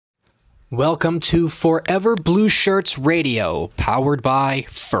Welcome to Forever Blue Shirts Radio, powered by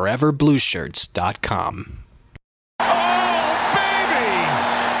ForeverBlueShirts.com.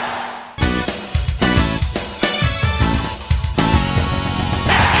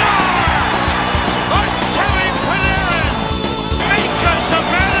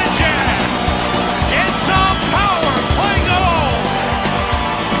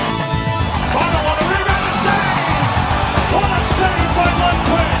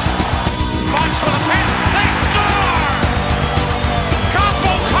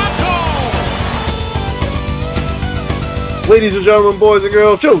 Ladies and gentlemen, boys and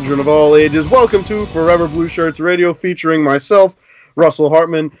girls, children of all ages, welcome to Forever Blue Shirts Radio, featuring myself, Russell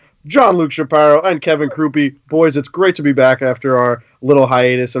Hartman, John-Luc Shapiro, and Kevin Krupe. Boys, it's great to be back after our little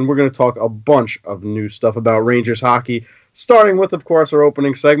hiatus, and we're going to talk a bunch of new stuff about Rangers hockey, starting with, of course, our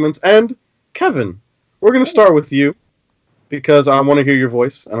opening segments. And, Kevin, we're going to start with you, because I want to hear your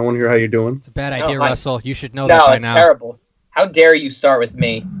voice, and I want to hear how you're doing. It's a bad idea, Russell. You should know that by now. No, it's terrible. How dare you start with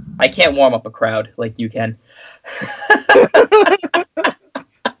me? I can't warm up a crowd like you can.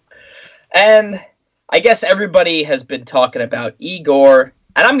 And I guess everybody has been talking about Igor,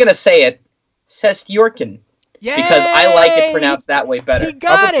 and I'm going to say it, Shesterkin. Yay! Because I like it pronounced that way better. He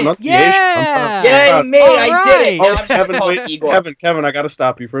got it! Yeah! Yay, me! All I did it! right. Now I'm just gonna call it Igor. Kevin, I got to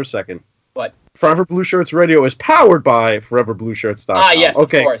stop you for a second. What? Forever Blue Shirts Radio is powered by ForeverBlueShirts.com. Ah, yes,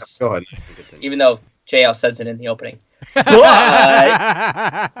 okay, of course. Go ahead. Even though JL says it in the opening. But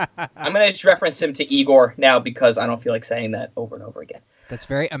I'm going to just reference him to Igor now because I don't feel like saying that over and over again. That's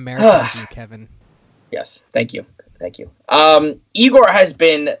very American of you, Kevin. Yes, thank you. Thank you. Igor has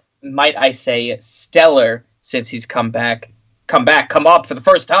been, might I say, stellar since he's come up for the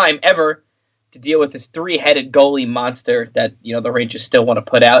first time ever to deal with this three-headed goalie monster that, the Rangers still want to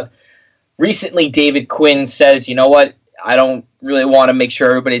put out. Recently, David Quinn says, you know what, I don't really want to make sure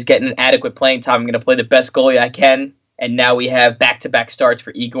everybody's getting an adequate playing time. I'm going to play the best goalie I can. And now we have back-to-back starts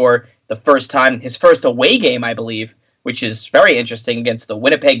for Igor. The first time, his first away game, I believe, which is very interesting, against the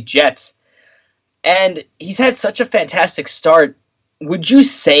Winnipeg Jets. And he's had such a fantastic start. Would you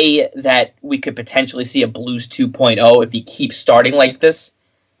say that we could potentially see a Blues 2.0 if he keeps starting like this?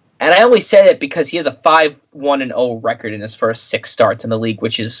 And I only say that because he has a 5-1-0 record in his first 6 starts in the league,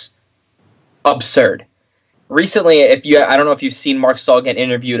 which is absurd. Recently, I don't know if you've seen Mark Stahl get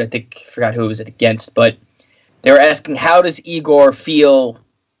interviewed. I forgot who it was against, but they were asking, how does Igor feel?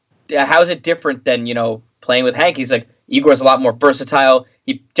 How is it different than, playing with Hank? He's like, Igor's a lot more versatile.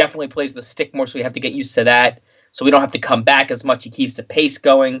 He definitely plays with the stick more, so we have to get used to that. So we don't have to come back as much. He keeps the pace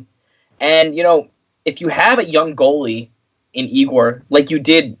going. And, if you have a young goalie in Igor, like you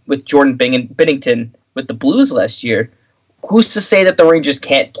did with Jordan Binnington with the Blues last year, who's to say that the Rangers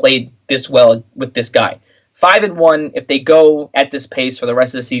can't play this well with this guy? 5-1, if they go at this pace for the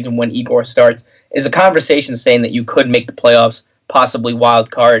rest of the season when Igor starts, is a conversation saying that you could make the playoffs, possibly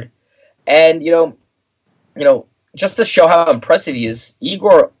wild card. And, just to show how impressive he is,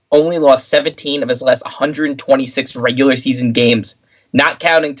 Igor only lost 17 of his last 126 regular season games, not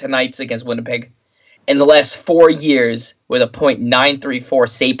counting tonight's against Winnipeg, in the last 4 years with a .934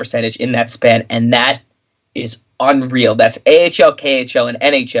 save percentage in that span, and that is unreal. That's AHL, KHL, and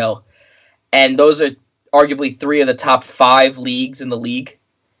NHL, and those are arguably 3 of the top 5 leagues in the league.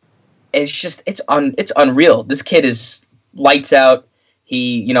 It's unreal. This kid is lights out.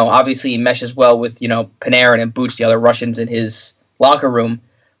 He, obviously he meshes well with, Panarin and Buch, the other Russians in his locker room.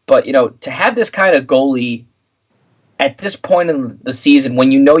 But, to have this kind of goalie at this point in the season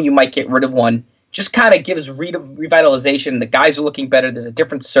when you might get rid of one, just kind of gives revitalization. The guys are looking better. There's a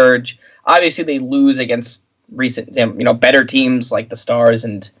different surge. Obviously they lose against recent, better teams like the Stars,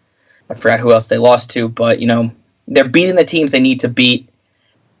 and I forgot who else they lost to, but, they're beating the teams they need to beat.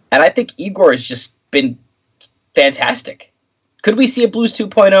 And I think Igor has just been fantastic. Could we see a Blues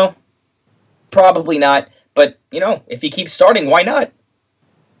 2.0? Probably not. But, if he keeps starting, why not?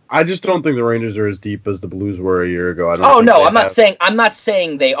 I just don't think the Rangers are as deep as the Blues were a year ago. I'm not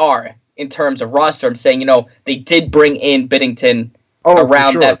saying they are in terms of roster. I'm saying, they did bring in Binnington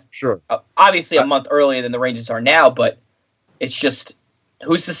around that. Sure. Obviously a month earlier than the Rangers are now, but it's just,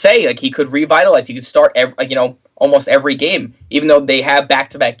 who's to say? Like, he could revitalize. He could start almost every game. Even though they have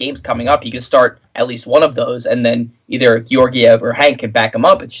back-to-back games coming up, he could start at least one of those, and then either Georgiev or Hank can back him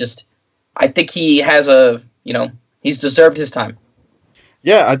up. It's just, I think he has he's deserved his time.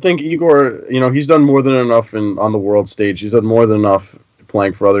 Yeah, I think Igor, he's done more than enough on the world stage. He's done more than enough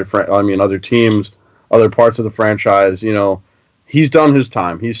playing for other teams, other parts of the franchise. He's done his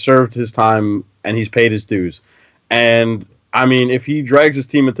time. He's served his time, and he's paid his dues. And, if he drags his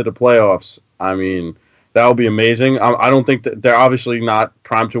team into the playoffs, that would be amazing. I don't think that they're obviously not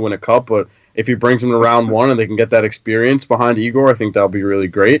primed to win a cup, but if he brings them to round one and they can get that experience behind Igor, I think that'll be really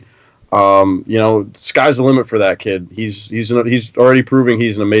great. Sky's the limit for that kid. He's already proving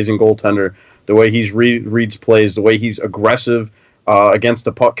he's an amazing goaltender. The way he's reads plays, the way he's aggressive against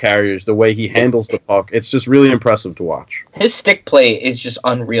the puck carriers, the way he handles the puck, it's just really impressive to watch. His stick play is just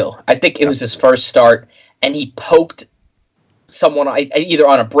unreal. I think it was his first start, and he poked someone either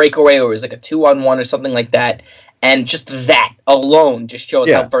on a breakaway or it was like a 2-on-1 or something like that. And just that alone just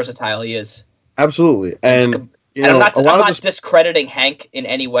shows how versatile he is. Absolutely. And I'm not discrediting Hank in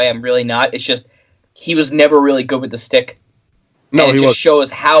any way. I'm really not. It's just he was never really good with the stick. No, and it just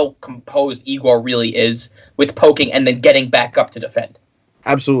shows how composed Igor really is with poking and then getting back up to defend.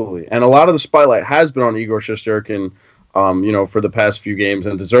 Absolutely. And a lot of the spotlight has been on Igor Shesterkin, for the past few games,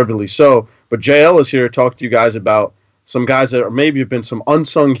 and deservedly so. But JL is here to talk to you guys about some guys that maybe have been some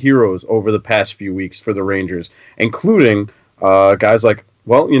unsung heroes over the past few weeks for the Rangers, including guys like,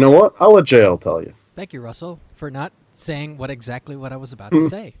 well, you know what? I'll let JL tell you. Thank you, Russell, for not saying exactly what I was about to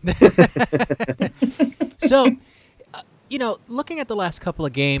say. So, looking at the last couple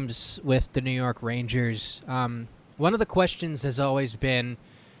of games with the New York Rangers, one of the questions has always been,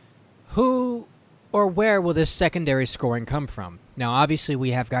 who or where will this secondary scoring come from? Now, obviously,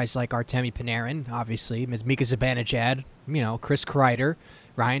 we have guys like Artemi Panarin, obviously, Mika Zibanejad, Chris Kreider,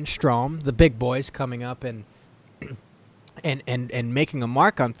 Ryan Strome, the big boys coming up and making a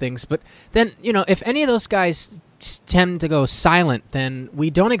mark on things. But then, if any of those guys tend to go silent, then we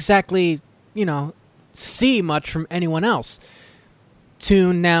don't exactly, see much from anyone else.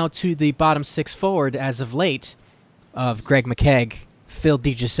 Tune now to the bottom six forward as of late of Greg McKegg, Phil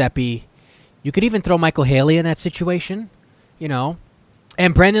DiGiuseppe. You could even throw Michael Haley in that situation, and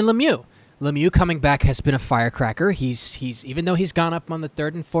Brandon Lemieux. Lemieux coming back has been a firecracker. He's even though he's gone up on the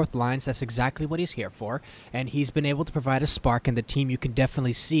third and fourth lines, that's exactly what he's here for. And he's been able to provide a spark, and the team, you can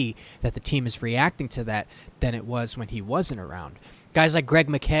definitely see that the team is reacting to that than it was when he wasn't around. Guys like Greg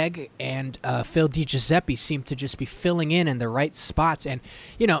McKegg and Phil DiGiuseppe seem to just be filling in the right spots. And,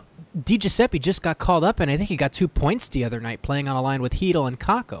 DiGiuseppe just got called up, and I think he got 2 points the other night playing on a line with Hedel and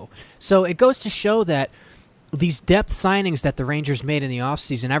Kakko. So it goes to show that these depth signings that the Rangers made in the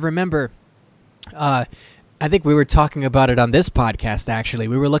offseason, I remember, I think we were talking about it on this podcast, actually.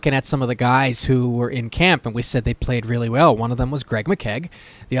 We were looking at some of the guys who were in camp, and we said they played really well. One of them was Greg McKegg.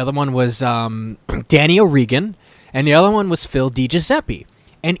 The other one was Danny O'Regan. And the other one was Phil DiGiuseppe.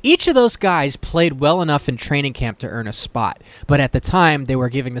 And each of those guys played well enough in training camp to earn a spot. But at the time, they were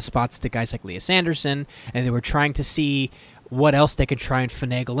giving the spots to guys like Lias Andersson, and they were trying to see what else they could try and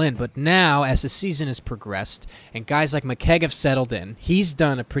finagle in. But now, as the season has progressed, and guys like McKegg have settled in, he's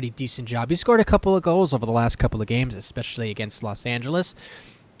done a pretty decent job. He scored a couple of goals over the last couple of games, especially against Los Angeles.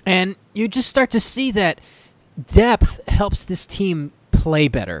 And you just start to see that depth helps this team play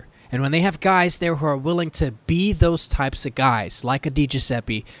better. And when they have guys there who are willing to be those types of guys, like a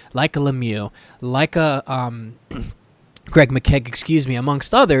DiGiuseppe, like a Lemieux, like a Greg McKegg,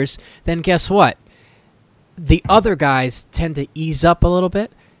 amongst others, then guess what? The other guys tend to ease up a little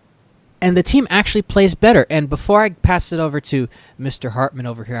bit, and the team actually plays better. And before I pass it over to Mr. Hartman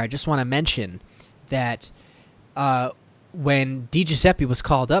over here, I just want to mention that when DiGiuseppe was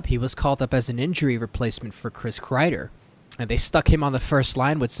called up, he was called up as an injury replacement for Chris Kreider. And they stuck him on the first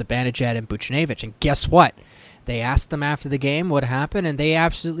line with Zibanejad and Buchnevich. And guess what? They asked him after the game what happened, and they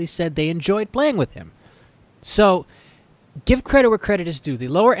absolutely said they enjoyed playing with him. So give credit where credit is due. The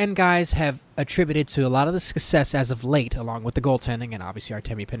lower-end guys have attributed to a lot of the success as of late, along with the goaltending and obviously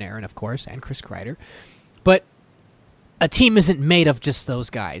Artemi Panarin, of course, and Chris Kreider. But a team isn't made of just those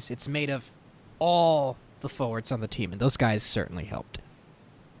guys. It's made of all the forwards on the team, and those guys certainly helped.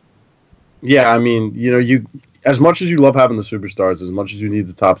 Yeah, I mean, you as much as you love having the superstars, as much as you need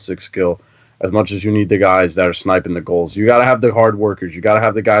the top six skill, as much as you need the guys that are sniping the goals, you got to have the hard workers. You got to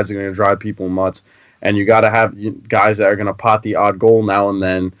have the guys that are going to drive people nuts, and you got to have guys that are going to pot the odd goal now and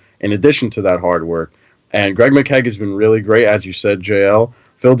then in addition to that hard work. And Greg McKegg has been really great, as you said, JL.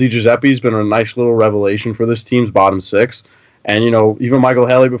 Phil DiGiuseppe has been a nice little revelation for this team's bottom six. And, even Michael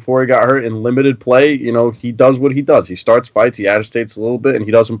Haley, before he got hurt in limited play, he does what he does. He starts fights, he agitates a little bit, and he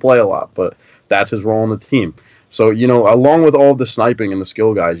doesn't play a lot. But that's his role on the team. So, along with all the sniping and the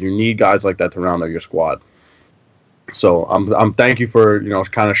skill guys, you need guys like that to round out your squad. So I'm thank you for,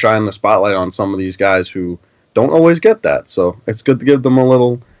 kind of shining the spotlight on some of these guys who don't always get that. So it's good to give them a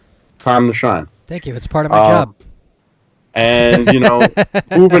little time to shine. Thank you. It's part of my job. And,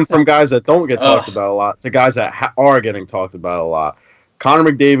 moving from guys that don't get talked about a lot to guys that are getting talked about a lot.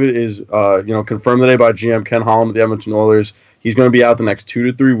 Connor McDavid is, confirmed today by GM Ken Holland of the Edmonton Oilers. He's going to be out the next 2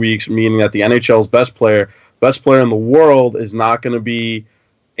 to 3 weeks, meaning that the NHL's best player in the world, is not going to be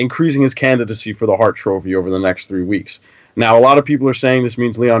increasing his candidacy for the Hart Trophy over the next 3 weeks. Now, a lot of people are saying this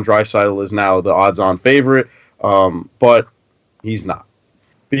means Leon Draisaitl is now the odds-on favorite, but he's not.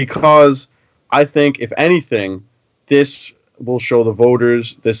 Because I think, if anything, this will show the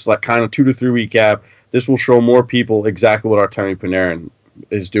voters, this like kind of 2 to 3 week gap, this will show more people exactly what Artemi Panarin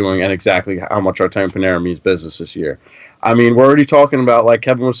is doing and exactly how much Artemi Panarin means business this year. I mean, we're already talking about, like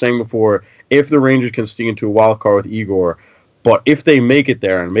Kevin was saying before, if the Rangers can sneak into a wild card with Igor, but if they make it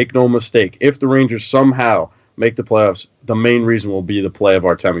there, and make no mistake, if the Rangers somehow make the playoffs, the main reason will be the play of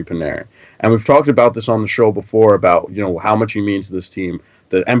Artemi Panarin. And we've talked about this on the show before about, you know, how much he means to this team,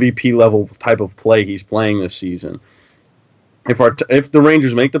 the MVP level type of play he's playing this season. If the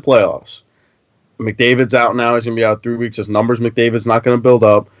Rangers make the playoffs, McDavid's out now. He's going to be out 3 weeks. His numbers, McDavid's not going to build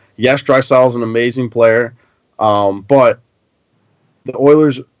up. Yes, Draisaitl's an amazing player, but the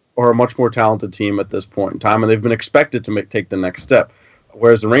Oilers are a much more talented team at this point in time, and they've been expected to take the next step.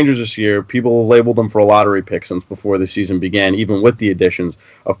 Whereas the Rangers this year, people labeled them for a lottery pick since before the season began, even with the additions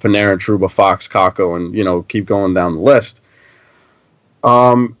of Panarin, Trouba, Fox, Kakko, and, you know, keep going down the list.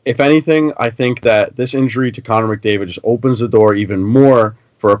 If anything, I think that this injury to Connor McDavid just opens the door even more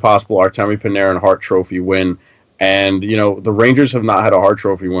for a possible Artemi Panarin Hart Trophy win. And, you know, the Rangers have not had a Hart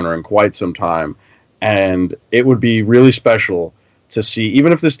Trophy winner in quite some time. And it would be really special to see,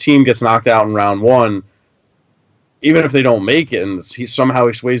 even if this team gets knocked out in round one, even if they don't make it, and somehow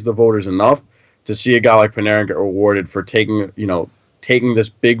he sways the voters enough to see a guy like Panarin get rewarded for taking this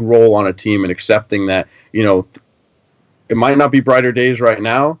big role on a team and accepting that, you know, it might not be brighter days right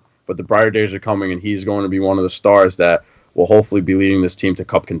now, but the brighter days are coming, and he's going to be one of the stars that will hopefully be leading this team to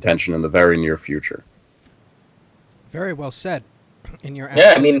cup contention in the very near future. Very well said, and you're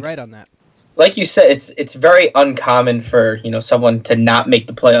absolutely right on that. Like you said, it's very uncommon for, you know, someone to not make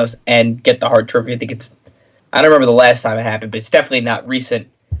the playoffs and get the Hart Trophy. I don't remember the last time it happened, but it's definitely not recent.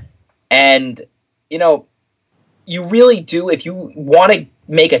 And, you know, you really do, if you want to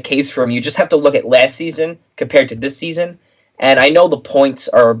make a case for him, you just have to look at last season compared to this season. And I know the points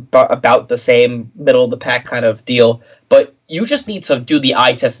are about the same, middle of the pack kind of deal, but you just need to do the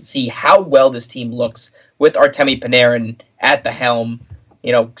eye test and see how well this team looks with Artemi Panarin at the helm,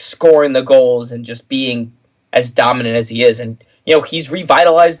 you know, scoring the goals and just being as dominant as he is. And, you know, he's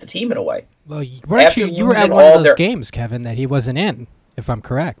revitalized the team in a way. Well, you were at one of those games, Kevin, that he wasn't in, if I'm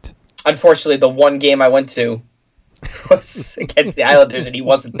correct. Unfortunately, the one game I went to was against the Islanders, and he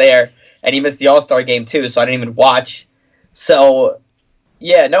wasn't there, and he missed the All-Star game too, so I didn't even watch. So,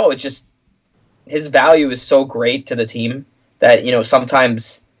 yeah, no, it's just his value is so great to the team that, you know,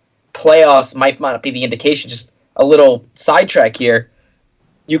 sometimes playoffs might not be the indication. Just a little sidetrack here.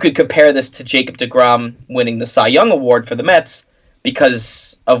 You could compare this to Jacob deGrom winning the Cy Young Award for the Mets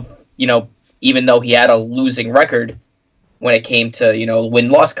because of, you know, even though he had a losing record when it came to, you know,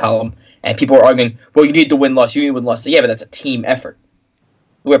 win-loss column, and people were arguing, well, you need the win-loss, you need win-loss. Yeah, but that's a team effort.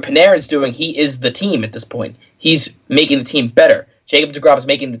 Where Panarin's doing, he is the team at this point. He's making the team better. Jacob deGrom is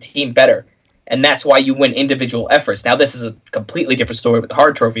making the team better, and that's why you win individual efforts. Now, this is a completely different story with the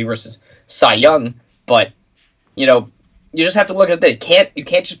Hart Trophy versus Cy Young, but, you know, you just have to look at it. You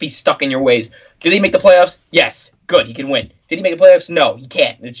can't just be stuck in your ways. Did he make the playoffs? Yes. Good. He can win. Did he make the playoffs? No, he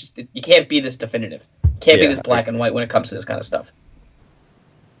can't. It's just, you can't be this definitive. You can't be this black and white when it comes to this kind of stuff.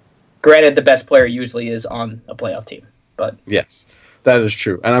 Granted, the best player usually is on a playoff team, but yes, that is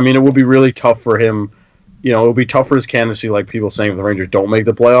true. And I mean, it will be really tough for him. You know, it will be tough for his candidacy, like people saying if the Rangers don't make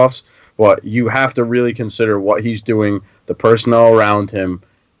the playoffs. But you have to really consider what he's doing, the personnel around him,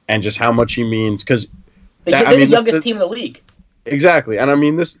 and just how much he means. Because they're the youngest team in the league. Exactly, and I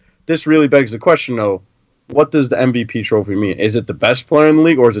mean this really begs the question, though. What does the MVP trophy mean? Is it the best player in the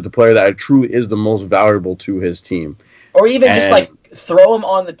league, or is it the player that truly is the most valuable to his team? Or even just like throw him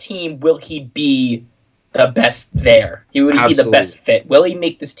on the team. Will he be the best there? Will he be the best fit? Will he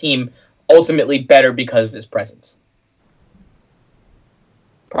make this team ultimately better because of his presence?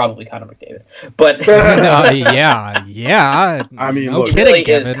 Probably Connor McDavid, but yeah. I mean, no look, kidding, really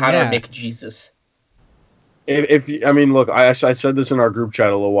is Connor McJesus. I said this in our group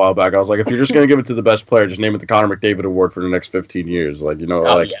chat a little while back. I was like, if you're just going to give it to the best player, just name it the Connor McDavid Award for the next 15 years. Like, you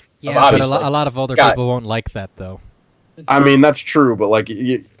know, yeah, but a lot of older people won't like that, though. I mean, that's true, but like,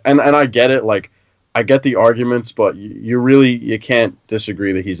 and I get it. Like, I get the arguments, but you can't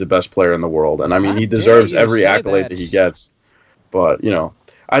disagree that he's the best player in the world. And I mean, he deserves every accolade that he gets. But, you know,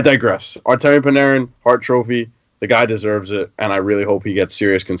 I digress. Artemi Panarin, Hart Trophy, the guy deserves it, and I really hope he gets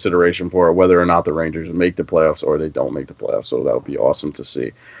serious consideration for it, whether or not the Rangers make the playoffs or they don't make the playoffs. So that would be awesome to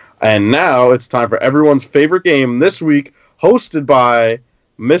see. And now it's time for everyone's favorite game this week, hosted by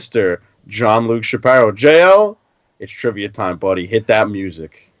Mr. John Luke Shapiro. JL, it's trivia time, buddy. Hit that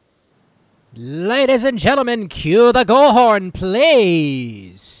music. Ladies and gentlemen, cue the goal horn,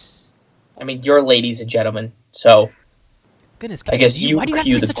 please. I mean, you're ladies and gentlemen, so Goodness, Kevin, I guess you why do you have to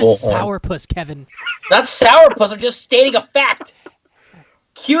cue be the such a goal horn. sourpuss, Kevin? Not sourpuss. I'm just stating a fact.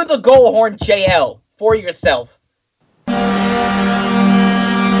 Cue the goal horn, JL, for yourself.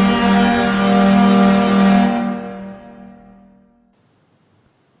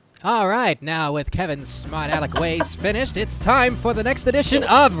 All right, now with Kevin's smart aleck ways finished, it's time for the next edition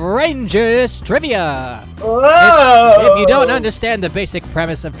of Rangers Trivia. Whoa! If you don't understand the basic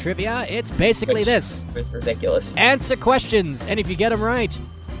premise of trivia, it's basically this. It's ridiculous. Answer questions, and if you get them right,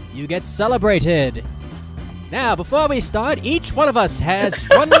 you get celebrated. Now, before we start, each one of us has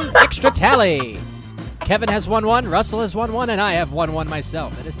one extra tally. Kevin has 1-1, Russell has 1-1, and I have 1-1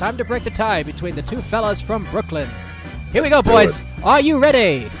 myself. It is time to break the tie between the two fellas from Brooklyn. Here we go, boys. Are you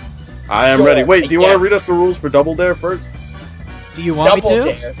ready? I am Sure, ready. Wait, do you want to yes. read us the rules for Double Dare first? Do you want Double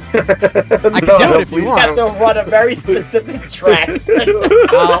me to? dare. I can do it if you You want. have to run a very specific track.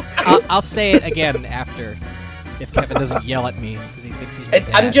 I'll say it again after, if Kevin doesn't yell at me because he thinks he's my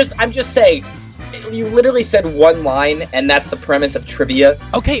dad. I'm just saying. You literally said one line, and that's the premise of trivia.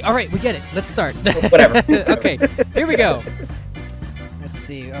 Okay, all right, we get it. Let's start. Whatever. Okay, here we go. Let's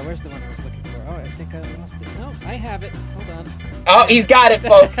see. Where's the one I was looking for? Oh, I think I lost it. No, I have it. Hold on. Oh, he's got it,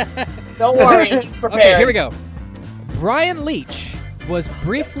 folks. Don't worry, he's prepared. Okay, here we go. Brian Leach was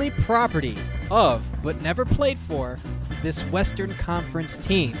briefly property of, but never played for, this Western Conference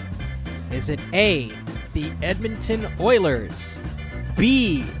team. Is it A, the Edmonton Oilers,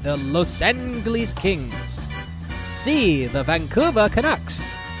 B, the Los Angeles Kings, C, the Vancouver Canucks,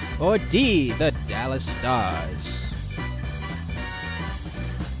 or D, the Dallas Stars?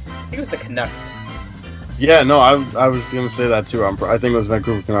 I think it was the Canucks. Yeah, no, I was going to say that too. I think it was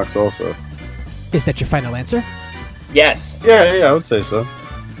Vancouver Canucks also. Is that your final answer? Yes. Yeah, I would say so.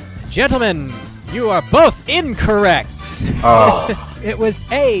 Gentlemen, you are both incorrect. Oh, It was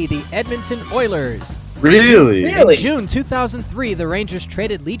A, the Edmonton Oilers. really? Really? In June 2003, the Rangers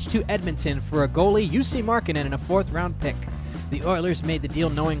traded Leach to Edmonton for a goalie, UC Markkanen, and a fourth-round pick. The Oilers made the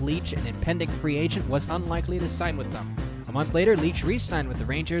deal knowing Leach, an impending free agent, was unlikely to sign with them. A month later, Leach re-signed with the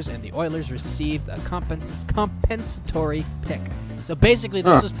Rangers, and the Oilers received a compensatory pick. So basically,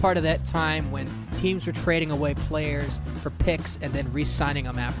 this was part of that time when teams were trading away players for picks and then re-signing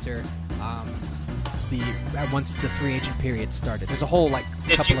them after once the free agent period started. There's a whole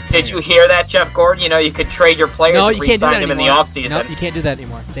couple of Did you players. hear that, Jeff Gordon? You know, you could trade your players No, and you can't do re-sign that them in the anymore. offseason. Nope, you can't do that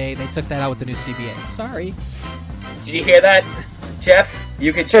anymore. They took that out with the new CBA. Sorry. Did you hear that, Jeff?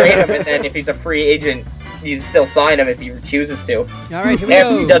 You could trade him, and then if he's a free agent, you can still sign him if he chooses to. All right, here we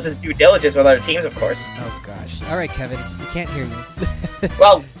After go. he does his due diligence with other teams, of course. Oh gosh. All right, Kevin. We can't hear you.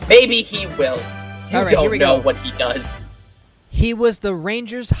 Well, maybe he will. You All right, here don't we know go. what he does. He was the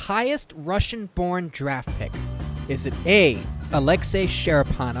Rangers' highest Russian-born draft pick. Is it A, Alexei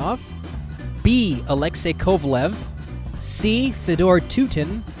Sharapanov, B, Alexei Kovalev, C, Fedor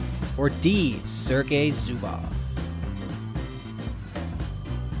Tutin, or D, Sergei Zubov?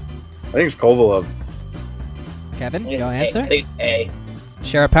 I think it's Kovalev. Kevin, It's your A. answer? I think it's A.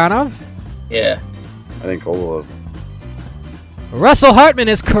 Sharapanov? Yeah. I think Kovalev. Russell Hartman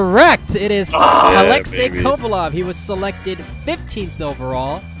is correct. It is Ah, Alexei baby. Kovalev. He was selected 15th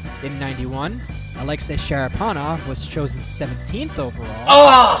overall in 91. Alexei Sharapanov was chosen 17th overall.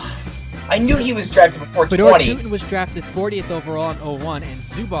 Oh! I knew he was drafted before Fedor 20. Tutin was drafted 40th overall in 01, and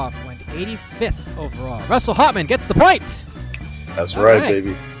Zubov went 85th overall. Russell Hartman gets the point. That's All right, right.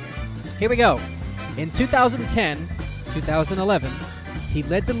 baby. Here we go. In 2010, 2011, he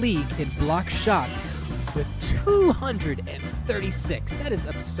led the league in block shots with 236. That is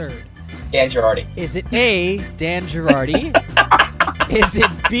absurd. Dan Girardi. Is it A, Dan Girardi? Is it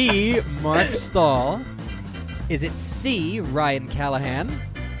B, Mark Stahl? Is it C, Ryan Callahan?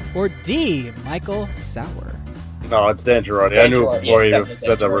 Or D, Michael Sauer? No, it's Dan Girardi. I Dan knew Girardi, it before yeah, you it's said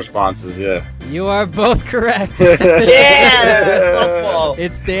the definitely responses, yeah. You are both correct. Yeah! Softball.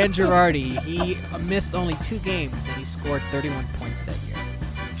 It's Dan Girardi. He missed only 2 games, and he scored 31 points that year.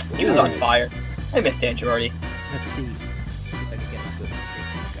 He was on fire. I miss Dan Girardi. Let's see. See if I can get a good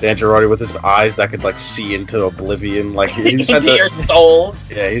one. Dan Girardi with his eyes that could see into oblivion. Like he just had Into your the, soul.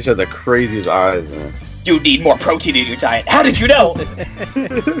 yeah, he's had the craziest eyes, man. You need more protein in your diet. How did you know?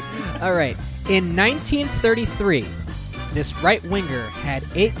 All right. In 1933, this right winger had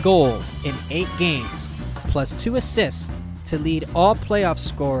 8 goals in 8 games, plus 2 assists to lead all playoff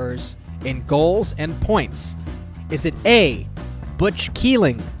scorers in goals and points. Is it A, Butch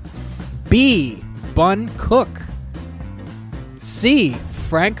Keeling, B, Bun Cook, C.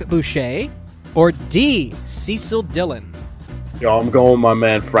 Frank Boucher, or D. Cecil Dillon? Yo, I'm going with my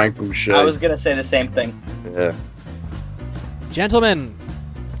man Frank Boucher. I was gonna say the same thing. Yeah. Gentlemen,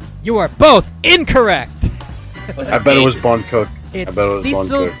 you are both incorrect. I bet it was Bun Cook. It's I bet it was Bun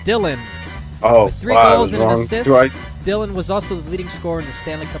Cecil Cook. Dillon. Oh, With 3 wow, I goals was and an wrong. assist, Do I- Dillon was also the leading scorer in the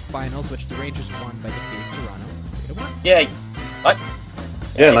Stanley Cup Finals, which the Rangers won by defeating Toronto 3-1. Yeah. What?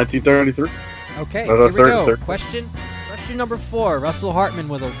 Yeah, 1933. Okay, No, here we third- go. third. Question number 4. Russell Hartman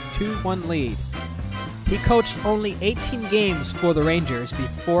with a 2-1 lead. He coached only 18 games for the Rangers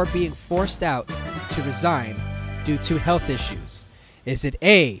before being forced out to resign due to health issues. Is it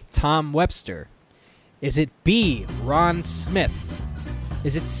A, Tom Webster? Is it B, Ron Smith?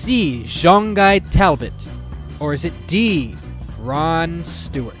 Is it C, Jean-Guy Talbot? Or is it D, Ron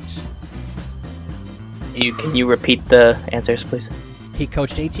Stewart? Can you repeat the answers, please? He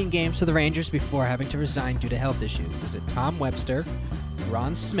coached 18 games for the Rangers before having to resign due to health issues. Is it Tom Webster,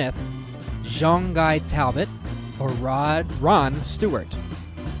 Ron Smith, Jean-Guy Talbot, or Ron Stewart?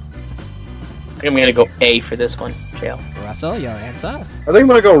 I'm gonna go A for this one, Jail. Russell, your answer? I think I'm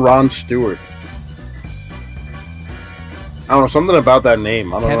gonna go Ron Stewart. I don't know, something about that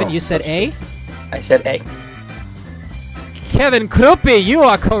name. I don't know. Kevin, you said A? I said A. Kevin Kruppe, you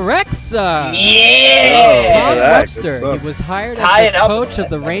are correct, sir! Yeah! Tom that, Webster. good stuff. He was hired Tie as it the up coach with of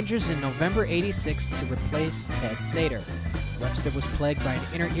the that. Rangers in November '86 to replace Ted Sater. Webster was plagued by an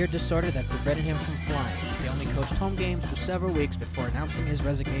inner ear disorder that prevented him from flying. He only coached home games for several weeks before announcing his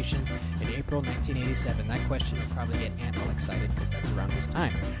resignation in April 1987. That question will probably get Ant all excited because that's around this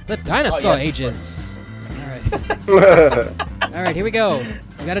time. The dinosaur yes, ages. All right. All right, here we go.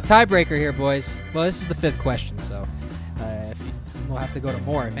 We got a tiebreaker here, boys. Well, this is the 5th question, so we'll have to go to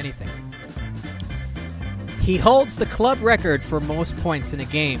more, if anything. He holds the club record for most points in a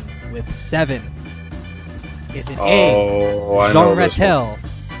game with 7. Is it A, Oh, I Jean know this one.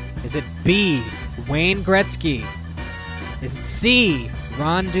 Rattel? Is it B, Wayne Gretzky? Is it C,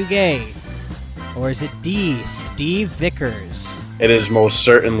 Ron Duguay? Or is it D, Steve Vickers? It is most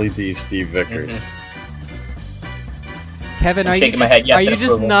certainly D. Steve Vickers. Kevin, I'm are you shaking my just, head yes are you in just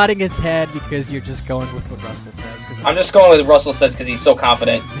approval. nodding his head because you're just going with what Russell says? 'Cause I'm just going with Russell says because he's so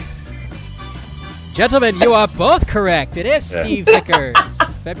confident. Gentlemen, you are both correct. It is Yeah. Steve Vickers.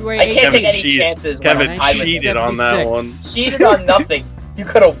 February I can't 18th. take any cheated. chances when Kevin I'm tied with cheated on that 76. one. Cheated on nothing. You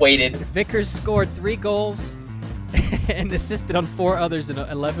could have waited. Vickers scored 3 goals and assisted on 4 others in an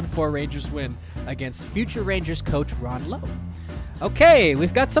 11-4 Rangers win against future Rangers coach Ron Lowe. Okay,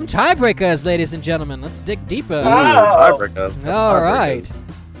 we've got some tiebreakers, ladies and gentlemen. Let's dig deeper. Ooh, Oh. tiebreaker. All Tiebreakers. right.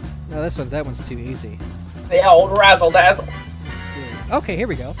 No, that one's too easy. The old razzle dazzle. Let's see. Okay, here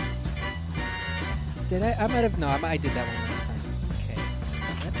we go. Did I might have, no, I did that one last time.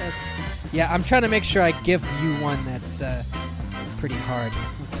 Okay. Yeah, I'm trying to make sure I give you one that's pretty hard.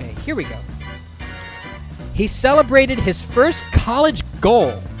 Okay, here we go. He celebrated his first college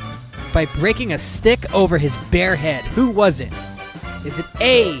goal by breaking a stick over his bare head. Who was it? Is it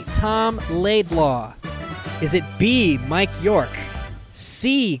A, Tom Laidlaw? Is it B, Mike York?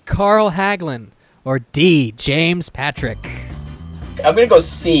 C, Carl Hagelin? Or D, James Patrick? I'm gonna go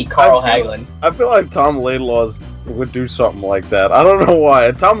C, Carl Hagelin. I feel like Tom Laidlaw would do something like that. I don't know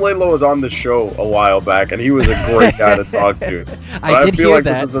why. Tom Laidlaw was on the show a while back, and he was a great guy to talk to. But I did feel hear like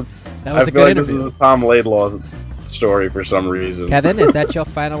that. This is a, That was I a feel good like this interview. is a Tom Laidlaw story for some reason. Kevin, is that your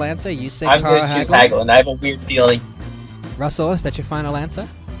final answer? You say I'm Carl gonna choose Hagelin? Hagelin. I have a weird feeling. Russell, is that your final answer?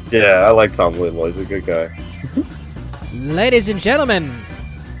 Yeah, I like Tom Laidlaw. He's a good guy. Ladies and gentlemen,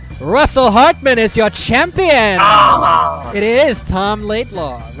 Russell Hartman is your champion! Ah! It is Tom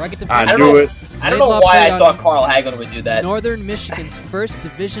Laidlaw. Rugged I defenseman. knew it. I don't know Laidlaw why played I on thought Carl Hagelin would do that. Northern Michigan's first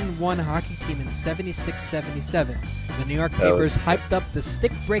Division I hockey team in 76-77. The New York Hell papers hyped up the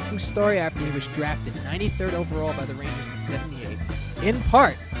stick-breaking story after he was drafted 93rd overall by the Rangers in 78, in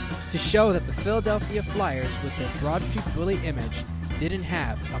part to show that the Philadelphia Flyers, with their Broad Street Bully image, didn't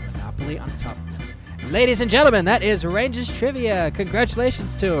have a monopoly on toughness. Ladies and gentlemen, that is Rangers Trivia.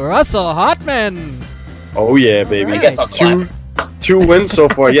 Congratulations to Russell Hartman. Oh yeah, baby. I guess I'll clap. Two wins so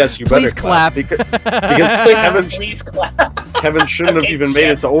far. Yes, you better Please clap. because Kevin, Please clap. Kevin shouldn't have Okay, even made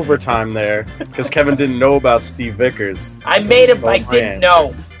it to overtime there because Kevin didn't know about Steve Vickers. I made him, but I So didn't bland.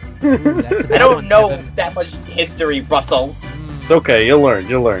 know. Ooh, that's a I bad don't one, know Kevin. that much history, Russell. It's okay. You'll learn.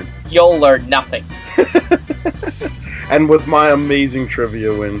 You'll learn. You'll learn nothing. And with my amazing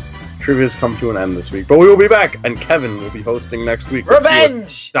trivia win, trivia's come to an end this week. But we will be back, and Kevin will be hosting next week. Let's see what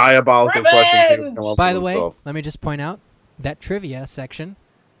Revenge! diabolical questions he can come up By with the way, himself. let me just point out that trivia section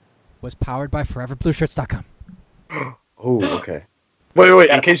was powered by ForeverBlueShirts.com. Oh, okay. Wait. In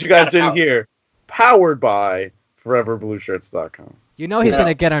Gotta- case you guys gotta didn't power. hear, powered by ForeverBlueShirts.com. You know he's No. going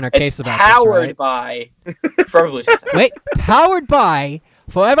to get on our It's case about powered this, by Forever Blue Shirts. right? Wait, powered by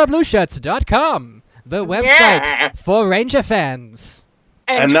ForeverBlueShirts.com, the website Yeah. for Ranger fans.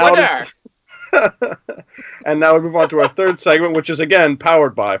 And now Twitter. And now we move on to our third segment, which is again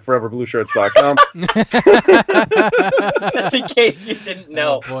powered by ForeverBlueShirts.com. Just in case you didn't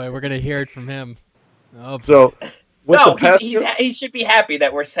know. Oh boy, we're going to hear it from him. Oh, So, with No, the past, he should be happy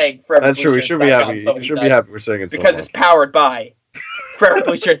that we're saying Forever that's true. We should be happy. So We should be happy we're saying it so because much. it's powered by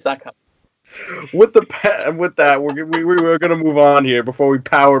ForeverBlueShirts.com. With that, we're going to move on here before we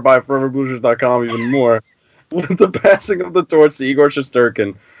power by ForeverBlueShirts.com even more. With the passing of the torch to Igor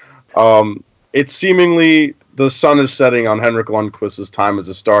Shesterkin, it's seemingly the sun is setting on Henrik Lundqvist's time as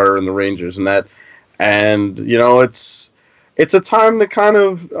a starter in the Rangers, and you know it's a time to kind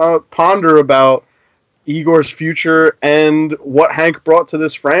of ponder about Igor's future and what Hank brought to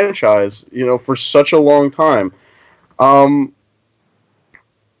this franchise, you know, for such a long time. I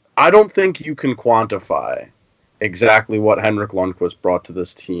don't think you can quantify exactly what Henrik Lundqvist brought to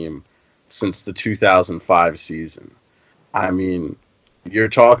this team since the 2005 season. I mean, you're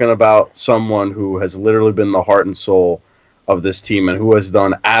talking about someone who has literally been the heart and soul of this team and who has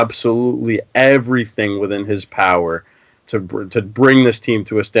done absolutely everything within his power to bring this team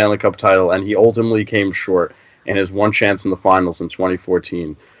to a Stanley Cup title, and he ultimately came short in his one chance in the finals in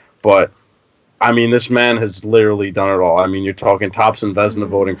 2014. But I mean, this man has literally done it all. I mean, you're talking tops in Vezina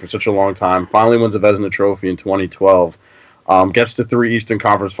voting for such a long time. Finally wins a Vezina trophy in 2012. Gets to 3 Eastern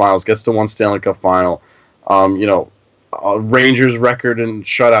Conference Finals. Gets to 1 Stanley Cup final. You know, Rangers record in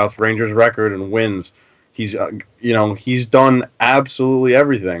shutouts. Rangers record in wins. He's he's done absolutely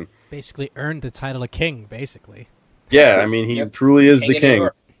everything. basically earned the title of king, basically. Yeah, I mean, he truly is the in New king.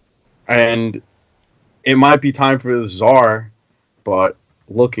 York. And it might be time for the czar, but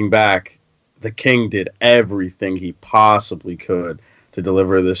looking back, the king did everything he possibly could to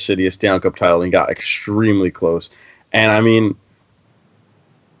deliver the city a Stanley Cup title, and he got extremely close. And I mean,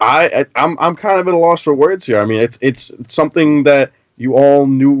 I'm kind of at a loss for words here. I mean, it's something that you all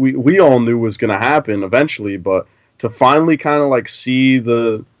knew, we all knew was going to happen eventually, but to finally kind of like see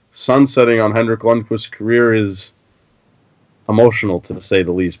the sun setting on Henrik Lundqvist's career is emotional, to say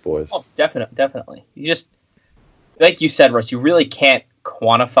the least, boys. Oh, definitely. You just, like you said, Russ, you really can't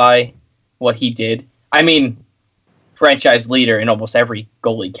quantify what he did. I mean, franchise leader in almost every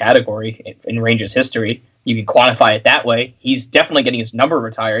goalie category in Rangers history. You can quantify it that way. He's definitely getting his number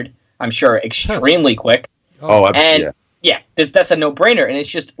retired, I'm sure, extremely quick. Oh, absolutely. And yeah, that's a no-brainer. And it's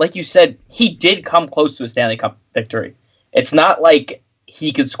just, like you said, he did come close to a Stanley Cup victory. It's not like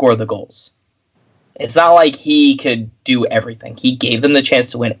he could score the goals. It's not like he could do everything. He gave them the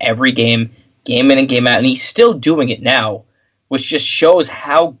chance to win every game in and game out, and he's still doing it now, which just shows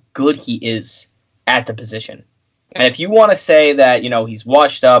how good he is at the position. And if you want to say that, you know, he's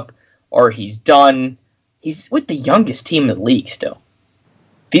washed up or he's done, he's with the youngest team in the league still.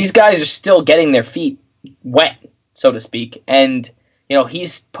 These guys are still getting their feet wet, so to speak, and you know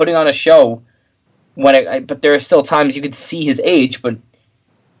he's putting on a show. But there are still times you could see his age. But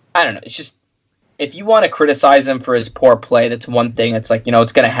I don't know. It's just, if you want to criticize him for his poor play, that's one thing. It's like, you know,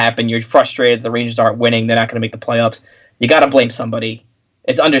 it's going to happen. You're frustrated. The Rangers aren't winning. They're not going to make the playoffs. You got to blame somebody.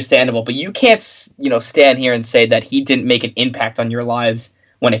 It's understandable, but you can't, you know, stand here and say that he didn't make an impact on your lives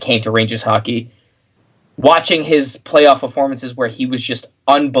when it came to Rangers hockey. Watching his playoff performances where he was just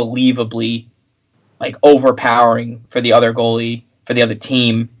unbelievably like overpowering for the other goalie, for the other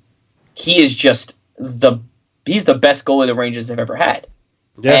team, he is just he's the best goalie the Rangers have ever had.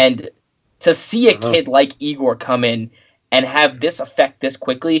 Yeah. And to see a kid like Igor come in and have this effect this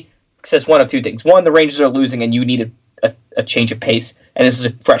quickly says one of two things. One, the Rangers are losing and you need a change of pace, and this is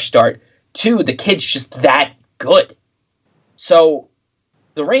a fresh start. Two, the kid's just that good. So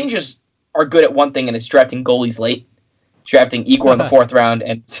the Rangers are good at one thing, and it's drafting goalies late. Drafting Igor in the 4th round,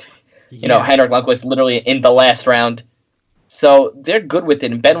 and you know, Henrik Lundqvist literally in the last round. So they're good with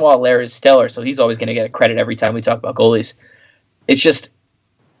it, and Benoit Allaire is stellar, so he's always going to get a credit every time we talk about goalies. It's just,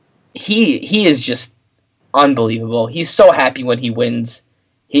 he is just unbelievable. He's so happy when he wins.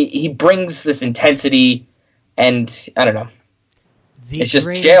 He brings this intensity, and I don't know. It's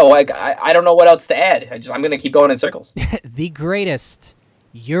just jail. Like, I don't know what else to add. I'm going to keep going in circles. The greatest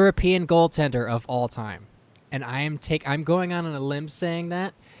European goaltender of all time. And I'm going on a limb saying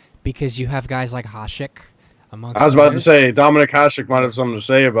that because you have guys like Hasek amongst I was about to others. say Dominik Hasek might have something to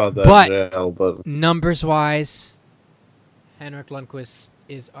say about that, but Numbers-wise, Henrik Lundqvist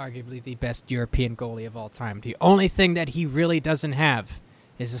is arguably the best European goalie of all time. The only thing that he really doesn't have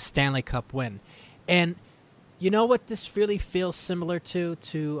is a Stanley Cup win. And you know what this really feels similar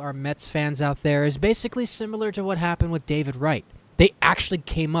to our Mets fans out there is basically similar to what happened with David Wright. They actually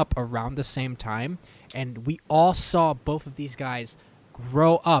came up around the same time, and we all saw both of these guys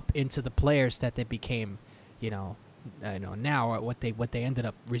grow up into the players that they became, now what they ended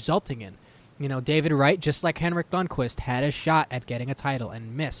up resulting in. David Wright, just like Henrik Lundqvist, had a shot at getting a title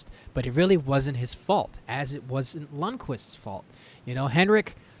and missed, but it really wasn't his fault, as it wasn't Lundqvist's fault.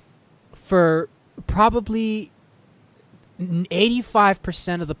 Henrik, for probably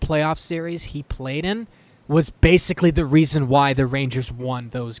 85% of the playoff series he played in, was basically the reason why the Rangers won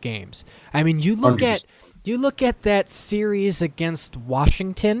those games. I mean, you look at that series against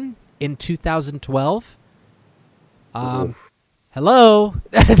Washington in 2012. Hello.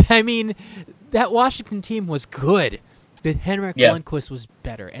 I mean, that Washington team was good, but Henrik Lundqvist was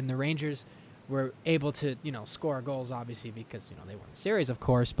better, and the Rangers were able to, score goals, obviously, because they won the series, of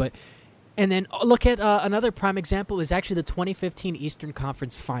course. And then look at another prime example is actually the 2015 Eastern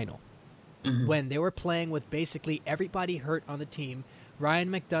Conference Final. When they were playing with basically everybody hurt on the team, Ryan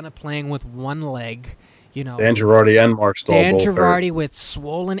McDonagh playing with one leg, Dan Girardi and Mark Stahl. Dan Girardi with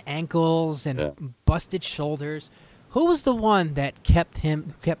swollen ankles and busted shoulders. Who was the one that kept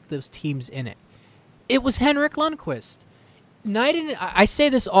those teams in it? It was Henrik Lundqvist. I say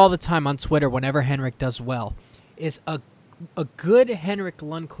this all the time on Twitter whenever Henrik does well, is a good Henrik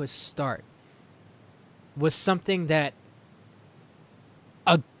Lundqvist start was something that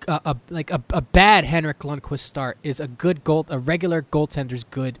a bad Henrik Lundqvist start is a regular goaltender's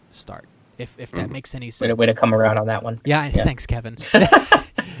good start, if that makes any sense. Way to come around on that one. Yeah. Thanks, Kevin.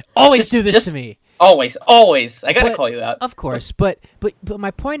 Always do this to me. Always. I gotta call you out. Of course, but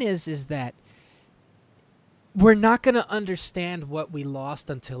my point is that we're not gonna understand what we lost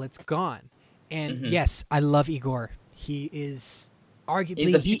until it's gone. And yes, I love Igor. He is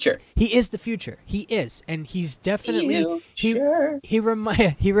arguably the future. He is the future. He is, and he's definitely he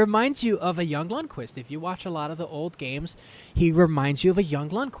reminds you of a young Lundqvist. If you watch a lot of the old games, he reminds you of a young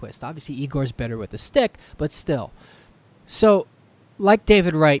Lundqvist. Obviously, Igor's better with the stick, but still. So, like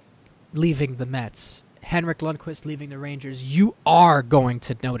David Wright leaving the Mets, Henrik Lundqvist leaving the Rangers, you are going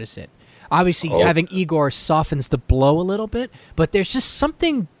to notice it. Obviously, having Igor softens the blow a little bit, but there's just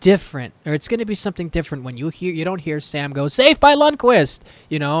something different, or it's going to be something different when you don't hear Sam go, "Saved by Lundqvist,"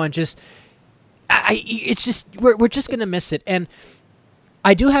 and just, it's just, we're just going to miss it. And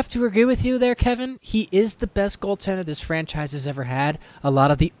I do have to agree with you there, Kevin. He is the best goaltender this franchise has ever had. A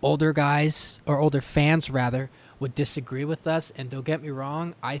lot of the older guys, or older fans rather, would disagree with us, and don't get me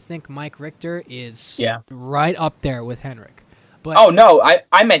wrong, I think Mike Richter is right up there with Henrik. But, no,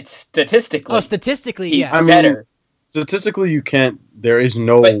 I meant statistically. Oh, statistically, he's better. Statistically, you can't. There is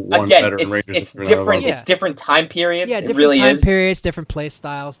no one better in Rangers. It's different. It's different time periods. Yeah, different really time periods, different play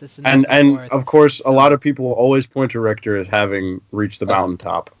styles. This and of course, a lot of people always point to Richter as having reached the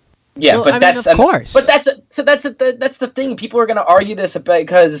mountaintop. Yeah, well, but that's of course. But that's the thing. People are going to argue this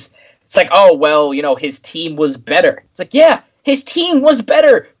because it's like, his team was better. It's like, yeah, his team was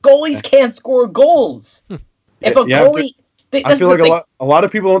better. Goalies can't score goals. If a goalie. I feel like a lot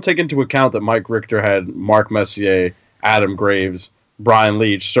of people don't take into account that Mike Richter had Mark Messier, Adam Graves, Brian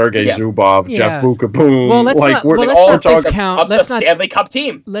Leach, Sergei Zubov, Jeff Bukaboom. Well, let's not discount the Stanley Cup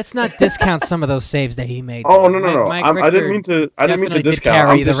team. Let's not discount some of those saves that he made. Oh no! I didn't mean to discount.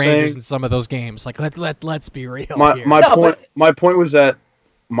 Carry the Rangers in some of those games. Like let's be real. My point was that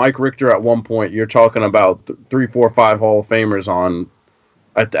Mike Richter at one point, you're talking about 3, 4, 5 Hall of Famers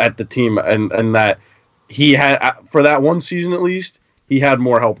at the team, and that. He had, for that one season at least, he had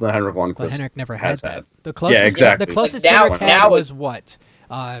more help than Henrik Lundqvist. But Henrik never had that. The closest Henrik had was what?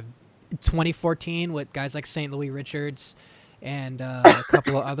 2014 with guys like St. Louis Richards and a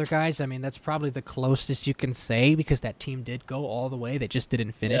couple of other guys. I mean, that's probably the closest you can say because that team did go all the way. They just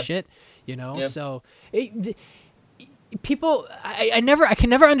didn't finish it, So people, I can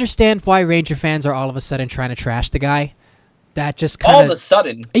never understand why Ranger fans are all of a sudden trying to trash the guy. That just kind all of a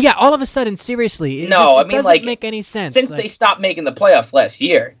sudden. Yeah, all of a sudden. Seriously, it doesn't make any sense. Since they stopped making the playoffs last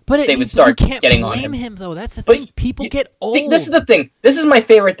year, they would start getting on him. You can't blame him though. That's the thing. People get old. This is the thing. This is my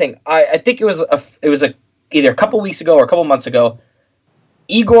favorite thing. I think it was either a couple weeks ago or a couple months ago.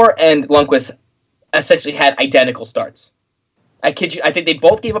 Igor and Lundqvist essentially had identical starts. I kid you. I think they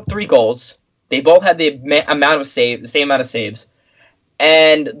both gave up 3 goals. They both had the same amount of saves,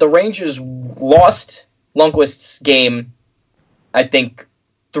 and the Rangers lost Lundqvist's game. I think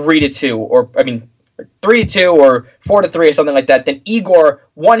 3-2, or 3-2 or 4-3 or something like that. Then Igor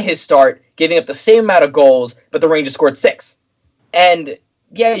won his start, giving up the same amount of goals, but the Rangers scored 6. And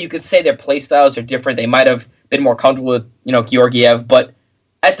yeah, you could say their play styles are different. They might have been more comfortable with Georgiev, but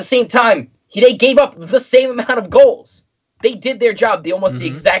at the same time, they gave up the same amount of goals. They did their job the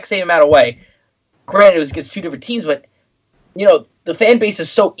exact same amount of way. Granted, it was against two different teams, but the fan base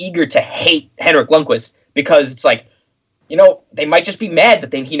is so eager to hate Henrik Lundqvist because it's like, they might just be mad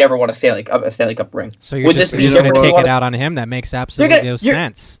that he never won a Stanley Cup ring. So you're just going to take it out on him? That makes absolutely no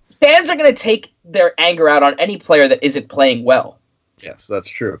sense. Fans are going to take their anger out on any player that isn't playing well. Yes, that's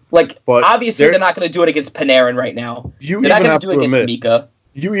true. But obviously, they're not going to do it against Panarin right now. They're not going to do it against Mika.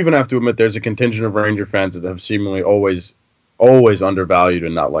 You even have to admit there's a contingent of Ranger fans that have seemingly always undervalued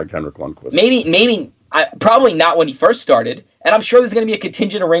and not liked Henrik Lundqvist. Maybe probably not when he first started, and I'm sure there's going to be a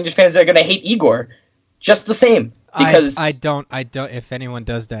contingent of Rangers fans that are going to hate Igor just the same. Because I don't. If anyone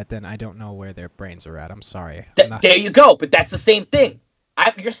does that, then I don't know where their brains are at. I'm sorry. There you go. But that's the same thing.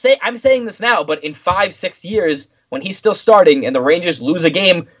 I'm saying this now, but in 5-6 years, when he's still starting and the Rangers lose a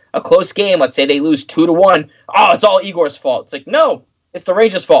close game, let's say they lose 2-1, it's all Igor's fault. It's like, no, it's the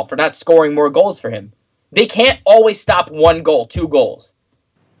Rangers' fault for not scoring more goals for him. They can't always stop 1 goal, 2 goals.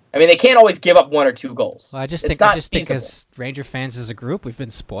 I mean, they can't always give up 1 or 2 goals. Well, I just think as Ranger fans as a group, we've been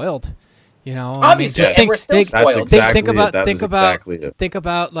spoiled. Obviously, we're still spoiled. Think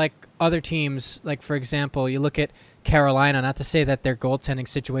about like other teams. Like for example, you look at Carolina. Not to say that their goaltending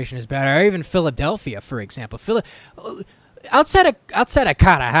situation is bad, or even Philadelphia, for example. Outside of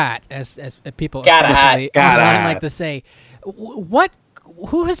Katahat, as people like to say,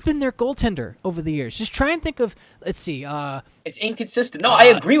 who has been their goaltender over the years? Just try and think of. Let's see. It's inconsistent. No, I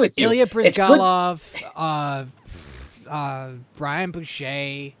agree with you. Ilya Bryzgalov, Brian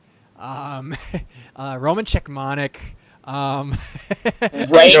Boucher. Roman Czechmanek,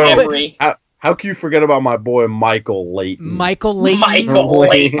 Ray Emery. How can you forget about my boy Michael Leighton? Michael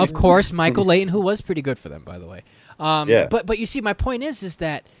Leighton, of course, Michael Leighton, who was pretty good for them, by the way. Yeah. But you see, my point is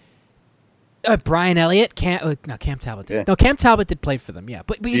that Brian Elliott, Cam Talbot did. Yeah. No, Cam Talbot did play for them. Yeah,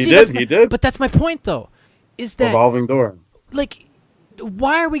 but you he did. But that's my point, though, is that revolving door. Like,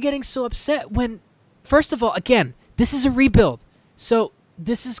 why are we getting so upset when, first of all, again, this is a rebuild, so.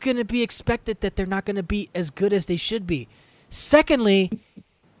 This is going to be expected that they're not going to be as good as they should be. Secondly,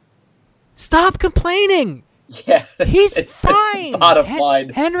 stop complaining. Yeah, he's fine. Bottom line.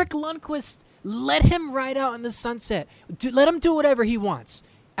 Henrik Lundqvist, let him ride out in the sunset. Let him do whatever he wants.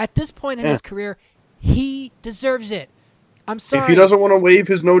 At this point in his career, he deserves it. I'm sorry. If he doesn't want to waive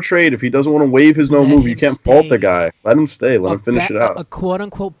his no trade, if he doesn't want to waive his no move, you can't fault the guy. Let him stay. Let him finish it out. A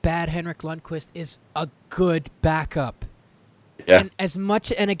quote-unquote bad Henrik Lundqvist is a good backup. Yeah.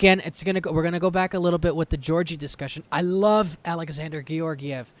 And again, we're gonna go back a little bit with the Georgie discussion. I love Alexander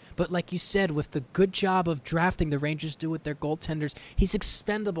Georgiev, but like you said, with the good job of drafting the Rangers do with their goaltenders, he's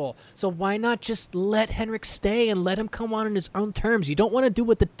expendable. So why not just let Henrik stay and let him come on his own terms? You don't want to do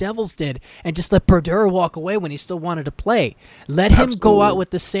what the Devils did and just let Brodeur walk away when he still wanted to play. Let him go out with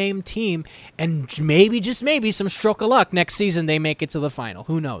the same team, and maybe, just maybe, some stroke of luck next season they make it to the final.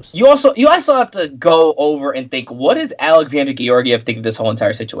 Who knows? You also have to go over and think, what does Alexander Georgiev think of this whole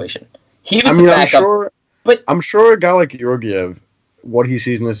entire situation? He was the backup, I'm sure a guy like Georgiev, what he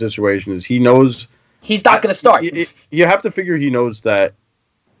sees in this situation is he knows he's not going to start. You have to figure he knows that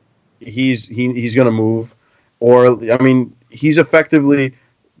he's going to move, or he's effectively,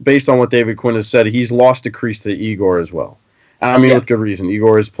 based on what David Quinn has said, he's lost a crease to Igor as well. And with good reason.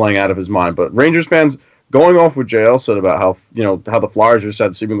 Igor is playing out of his mind. But Rangers fans, going off what JL said about how the Flyers are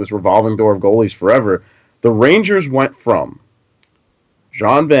said seeming this revolving door of goalies forever, the Rangers went from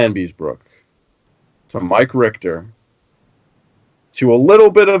John Van Beesbrook to Mike Richter to a little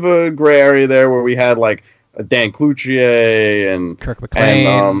bit of a gray area there where we had like Dan Cloutier and Kirk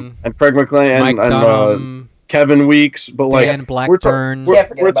McLean and Craig McLean and Kevin Weeks, but Dan Blackburn.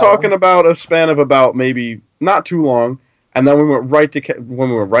 We're talking about a span of about maybe not too long, and then we went right to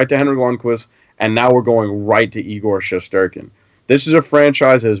Henrik Lundqvist, and now we're going right to Igor Shesterkin. This is a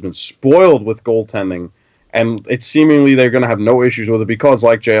franchise that has been spoiled with goaltending, and it's seemingly they're going to have no issues with it because,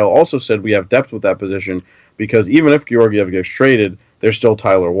 like JL also said, we have depth with that position. Because even if Georgiev gets traded, there's still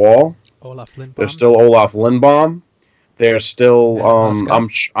Tyler Wall. Olaf Lindbaum. There's still Olaf Lindbaum. There's still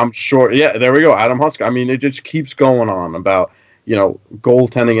I'm sure. Yeah, there we go. Adam Huska. It just keeps going on about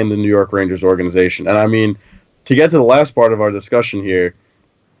goaltending in the New York Rangers organization. And to get to the last part of our discussion here,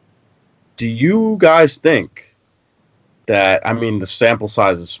 do you guys think that the sample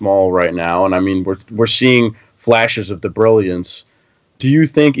size is small right now, and we're seeing flashes of the brilliance. Do you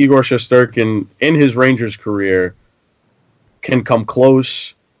think Igor Shesterkin, in his Rangers career, can come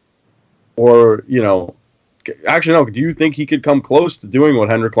close? Or, actually, no, do you think he could come close to doing what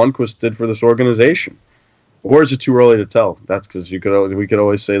Henrik Lundqvist did for this organization? Or is it too early to tell? That's because we could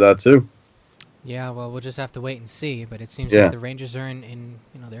always say that too. Yeah, well, we'll just have to wait and see. But it seems Yeah. like the Rangers are in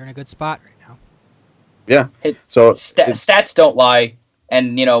they're in a good spot right now. Yeah. It- So Stats don't lie,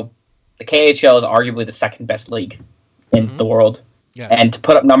 and the KHL is arguably the second best league in Mhm. the world. Yeah. And to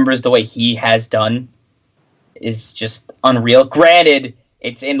put up numbers the way he has done is just unreal. Granted,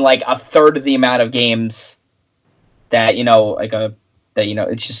 it's in like a third of the amount of games that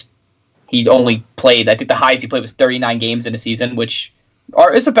it's just he only played. I think the highest he played was 39 games in a season, which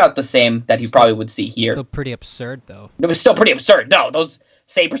is about the same that he probably would see here. Still pretty absurd, though. It was still pretty absurd. No, those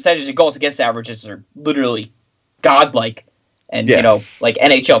same percentage of goals against averages are literally godlike. And Yeah. like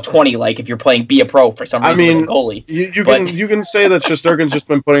NHL 20, like if you're playing Be a Pro for some I reason mean, with a goalie. you can say that Shesterkin's just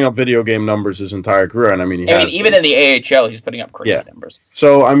been putting up video game numbers his entire career, and I mean, Even in the AHL, he's putting up crazy numbers.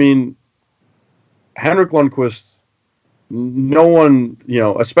 So I mean, Henrik Lundqvist. No one,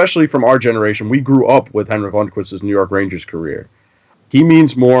 especially from our generation, we grew up with Henrik Lundqvist's New York Rangers career. He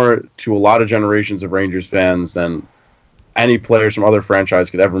means more to a lot of generations of Rangers fans than any players from other franchise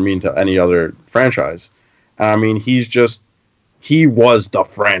could ever mean to any other franchise. I mean, he was the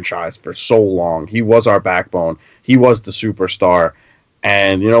franchise for so long. He was our backbone. He was the superstar.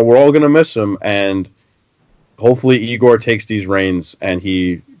 And, we're all going to miss him. And hopefully Igor takes these reins and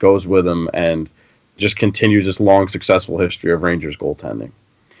he goes with him and just continues this long, successful history of Rangers goaltending.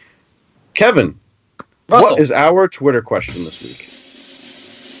 Kevin, Russell, what is our Twitter question this week?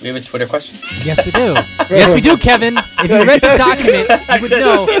 we have a Twitter question? Yes, we do. Yes, we do, Kevin. If you read the document, you would Just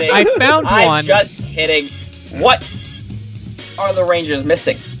know. kidding. I found I'm one. just kidding. What are the Rangers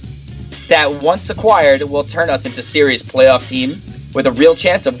missing that once acquired will turn us into serious playoff team with a real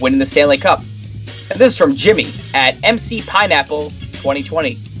chance of winning the Stanley Cup? And this is from Jimmy at MC Pineapple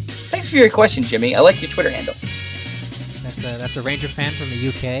 2020. Thanks for your question, Jimmy. I like your Twitter handle. That's a Ranger fan from the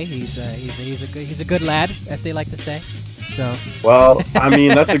UK. He's a good lad, as they like to say. So Well, I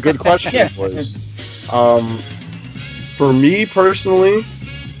mean, that's a good question, Yeah. boys. For me personally,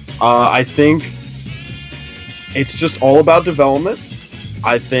 I think it's just all about development.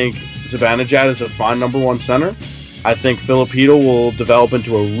 I think Zibanejad is a fine number one center. I think Filipino will develop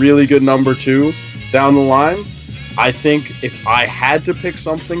into a really good number two down the line. I think if I had to pick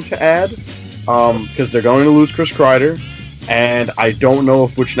something to add, because they're going to lose Chris Kreider, and I don't know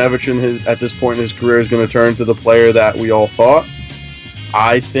if Buchnevich at this point in his career is going to turn to the player that we all thought.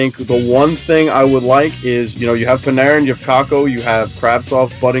 I think the one thing I would like is, you have Panarin, you have Kakko, you have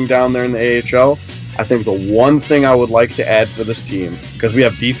Kravtsov butting down there in the AHL. I think the one thing I would like to add for this team, because we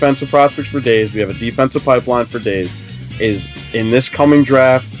have defensive prospects for days, we have a defensive pipeline for days, is in this coming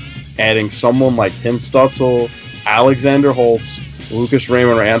draft, adding someone like Tim Stutzel, Alexander Holtz, Lucas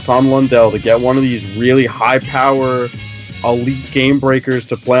Raymond, or Anton Lundell to get one of these really high-power, elite game breakers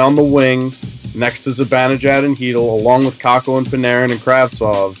to play on the wing next to Zibanejad and Hedel, along with Kakko and Panarin and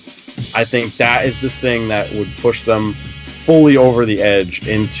Kravtsov. I think that is the thing that would push them fully over the edge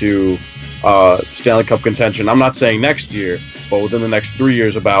into Stanley Cup contention. I'm not saying next year, but within the next 3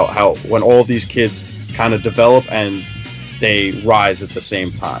 years, about how when all of these kids kind of develop and they rise at the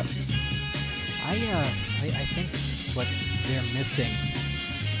same time. I think what they're missing.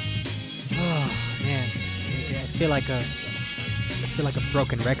 Oh man, I feel like a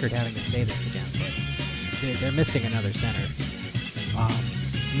broken record having to say this again, but they're missing another center.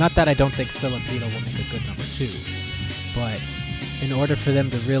 Not that I don't think Filipino will make a good number two, but in order for them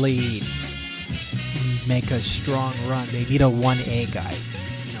to really make a strong run, they need a 1A guy.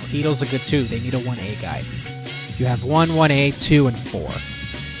 Hedel's a good 2. They need a 1A guy. You have 1, 1A, 2, and 4.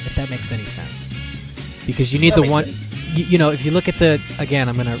 If that makes any sense. Because you need That the makes one... sense. If you look at the... Again,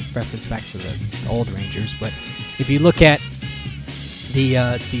 I'm going to reference back to the old Rangers, but if you look at the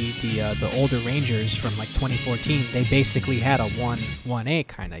older Rangers from like 2014, they basically had a 1A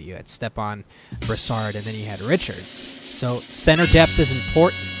kind of. You had Stepan, Brassard, and then you had Richards. So center depth is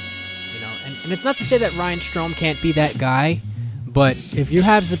important. And it's not to say that Ryan Strome can't be that guy, but if you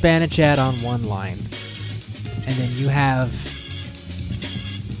have Zibanejad on one line, and then you have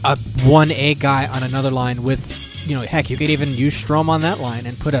a 1A guy on another line with, heck, you could even use Strome on that line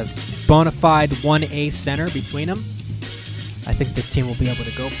and put a bona fide 1A center between them, I think this team will be able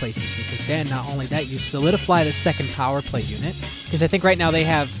to go places, because then not only that, you solidify the second power play unit, because I think right now they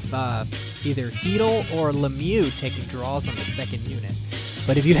have either Hedel or Lemieux taking draws on the second unit.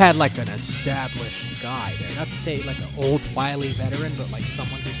 But if you had like an established guy there, not to say like an old wily veteran, but like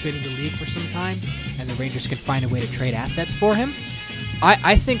someone who's been in the league for some time, and the Rangers can find a way to trade assets for him,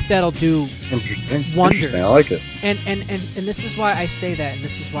 I think that'll do Interesting. wonders. Interesting. I like it. And this is why I say that, and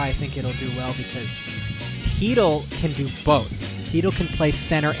this is why I think it'll do well, because Hedel can do both. Hedel can play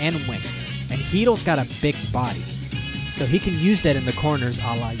center and wing, and Hedel's got a big body, so he can use that in the corners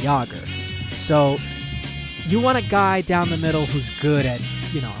a la Yager. So you want a guy down the middle who's good at,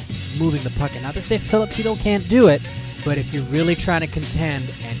 moving the puck. And not to say Filipino can't do it, but if you're really trying to contend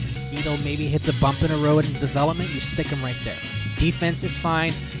and Chytil maybe hits a bump in a road in development, you stick him right there. Defense is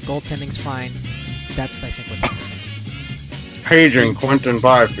fine. Goaltending's fine. That's, I think, what they're missing. Paging Quentin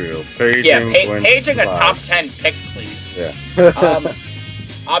Byfield. Paging a top 10 pick, please. Yeah.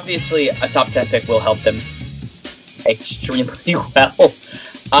 Obviously, a top 10 pick will help them extremely well.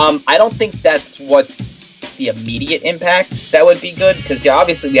 I don't think that's what's the immediate impact that would be good, because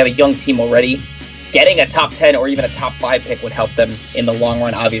obviously we have a young team already. Getting a top 10 or even a top 5 pick would help them in the long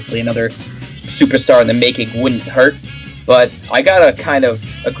run. Obviously, another superstar in the making wouldn't hurt. But I gotta kind of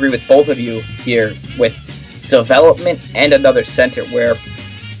agree with both of you here with development and another center, where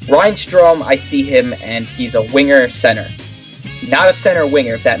Reinstrom, I see him, and he's a winger center. Not a center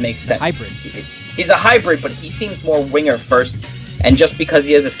winger, if that makes sense. Hybrid. He's a hybrid, but he seems more winger first. And just because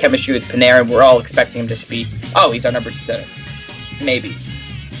he has this chemistry with Panarin, we're all expecting him to be, he's our number 2 center. Maybe.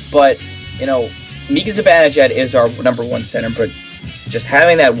 But, Mika Zibanejad is our number 1 center, but just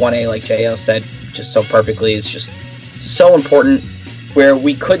having that 1A, like JL said, just so perfectly, is just so important, where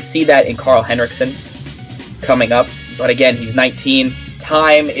we could see that in Carl Henriksen coming up. But again, he's 19.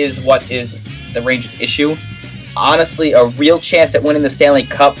 Time is what is the Rangers' issue. Honestly, a real chance at winning the Stanley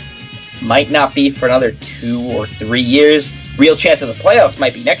Cup might not be for another 2 or 3 years. Real chance of the playoffs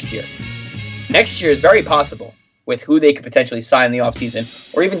might be next year. Next year is very possible with who they could potentially sign in the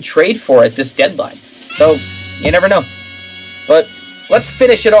offseason or even trade for at this deadline. So, you never know. But let's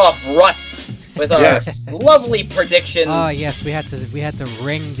finish it off, Russ, with our lovely predictions. Oh, yes, we had to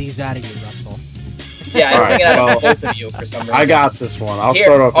wring these out of you, Russell. Yeah, I'm thinking out of both of you for some reason. I got this one. I'll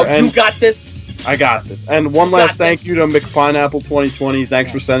start off. You got this? I got this. And one last thank you to McPineapple2020.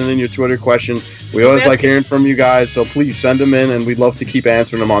 Thanks for sending in your Twitter question. We always like hearing from you guys, so please send them in, and we'd love to keep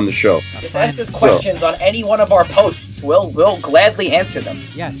answering them on the show. Just ask us questions on any one of our posts. We'll gladly answer them.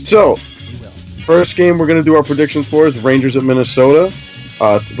 Yes. So, first game we're going to do our predictions for is Rangers at Minnesota,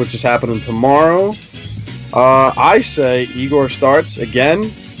 which is happening tomorrow. I say Igor starts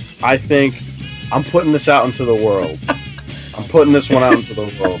again. I think I'm putting this out into the world. I'm putting this one out into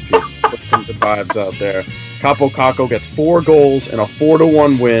the world, people. Put some good vibes out there. Capo Caco gets 4 goals and a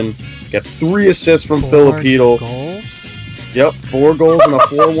 4-1 win. Gets 3 assists from Filipino. Yep, 4 goals and a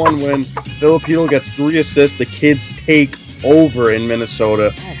 4-1 win. Filipino gets 3 assists. The kids take over in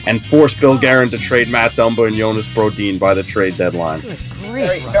Minnesota and force Bill Guerin to trade Matt Dumba and Jonas Brodin by the trade deadline.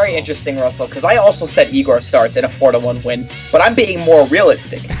 Very interesting, Russell, because I also said Igor starts in a 4-1 win, but I'm being more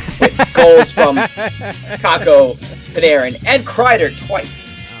realistic with goals from Kako, Panarin, and Kreider twice.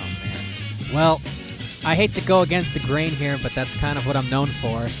 Oh, man. Well, I hate to go against the grain here, but that's kind of what I'm known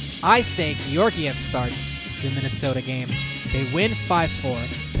for. I say Georgiev starts the Minnesota game. They win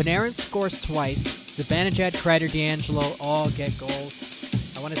 5-4. Panarin scores twice. Zibanejad, Kreider, DeAngelo all get goals.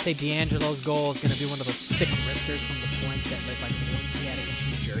 I want to say DeAngelo's goal is going to be one of those sick wristers from the point that like the ones he had against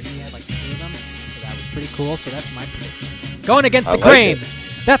New Jersey. He had like 2 of them. So that was pretty cool. So that's my prediction. Going against the grain.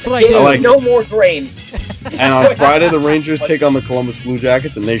 That's what I do. No more grain. And on Friday, the Rangers take on the Columbus Blue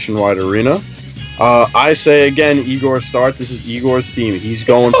Jackets at Nationwide Arena. I say again, Igor starts. This is Igor's team. He's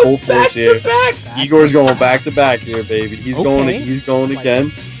going full force here. Igor's going back to back here, baby. He's going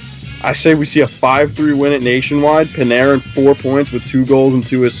again. I say we see a 5-3 win at Nationwide. Panarin 4 points with 2 goals and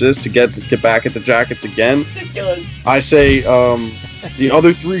 2 assists to get back at the Jackets again. Ridiculous. I say the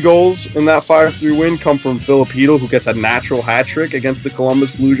other 3 goals in that 5-3 win come from Filipino, who gets a natural hat trick against the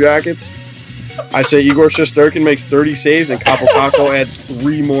Columbus Blue Jackets. I say Igor Shesterkin makes 30 saves and Capo Caco adds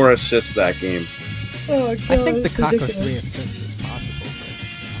 3 more assists that game. Oh, God, I think the Caco 3 assists is possible,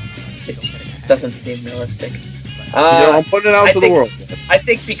 but it doesn't seem realistic. I'm putting it out to the world. I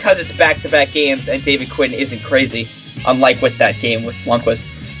think because it's back-to-back games and David Quinn isn't crazy, unlike with that game with Lundqvist.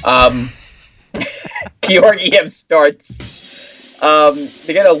 Georgiev starts.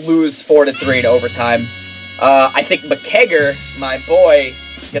 They're gonna lose 4-3 in overtime. I think McKegger, my boy,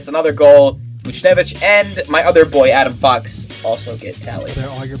 gets another goal. Buchnevich and my other boy Adam Fox also get tallies. They're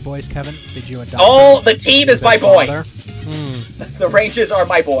all your boys, Kevin? Did you adopt all the team is my boy. Hmm. The Rangers are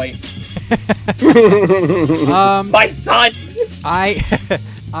my boy. My son.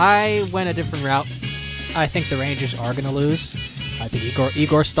 I went a different route. I think the Rangers are going to lose. I think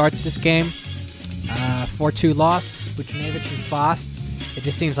Igor starts this game. 4-2 loss. Buchnevich and Fost. It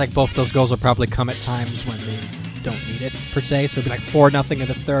just seems like both those goals will probably come at times when they don't need it, per se. So it'll be like 4-0 in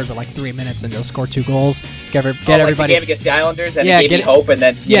the third, but like 3 minutes, and they'll score 2 goals. Get everybody. Like the game against the Islanders, and it gave me hope, and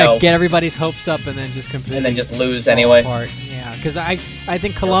then get everybody's hopes up, and then just completely and then just lose anyway. Apart. Yeah, because I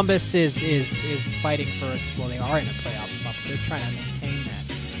think Columbus is fighting for us. Well, they are in a playoff spot. They're trying to maintain that.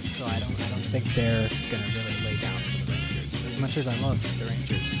 So I don't think they're going to really lay down for the Rangers. As much as I love the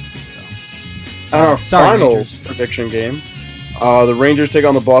Rangers. So. And our Sorry, final Rangers. prediction game, the Rangers take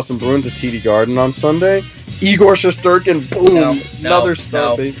on the Boston Bruins at TD Garden on Sunday. Igor Shesterkin, boom, another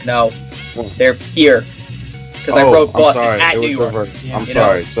start. No. They're here. Because I wrote Boston at New York. Yeah, I'm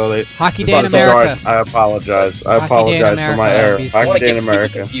sorry. So they Hockey Day in America. I apologize. I Hockey apologize Day in for my America. error. I Hockey want Day to in get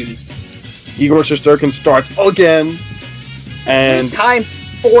America. confused. Igor Shesterkin starts again, 3 and times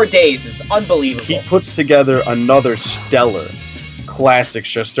 4 days is unbelievable. he puts together another stellar, classic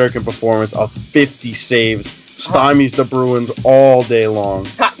Shesterkin performance of 50 saves, stymies the Bruins all day long.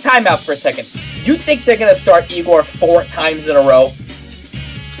 Time out for a second. You think they're going to start Igor 4 times in a row?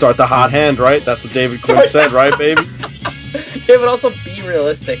 Start the hot hand, right? That's what David Quinn said, right, baby? It would also be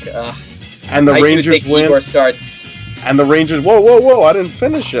realistic. And the I Rangers do think win. Igor starts. And the Rangers, whoa, I didn't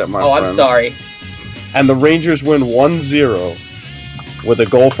finish it, my Oh, friend. I'm sorry. And the Rangers win 1-0 with a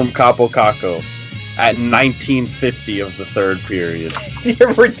goal from Capo Caco at 1950 of the third period.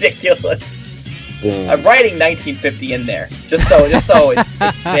 You're ridiculous. Boom. I'm writing 1950 in there, just so it's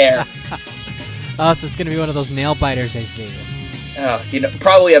there. Oh, so it's going to be one of those nail biters I see.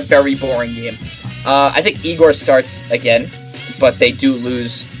 Probably a very boring game. I think Igor starts again, but they do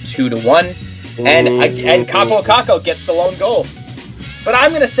lose 2-1, and Capo Caco gets the lone goal. But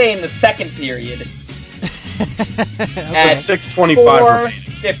I'm gonna say in the second period at 6:25.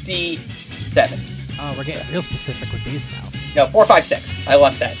 4:57. Oh, we're getting real specific with these now. No, 4:56. I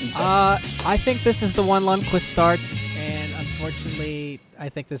left that instead. I think this is the one Lundqvist starts, and unfortunately, I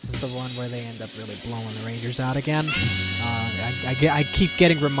think this is the one where they end up really blowing the Rangers out again. I keep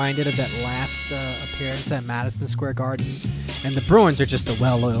getting reminded of that last appearance at Madison Square Garden, and the Bruins are just a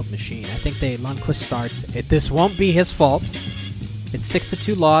well-oiled machine. I think Lundqvist starts. This won't be his fault. It's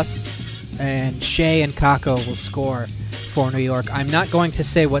 6-2 loss, and Shea and Kako will score for New York. I'm not going to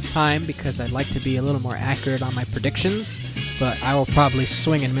say what time because I'd like to be a little more accurate on my predictions, but I will probably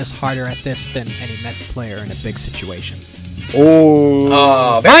swing and miss harder at this than any Mets player in a big situation.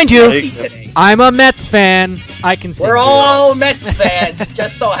 Oh, mind you, today. I'm a Mets fan. I can say We're all Mets fans. It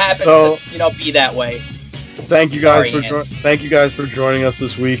just so happens to be that way. Thank you guys thank you guys for joining us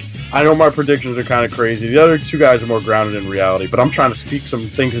this week. I know my predictions are kind of crazy. The other two guys are more grounded in reality, but I'm trying to speak some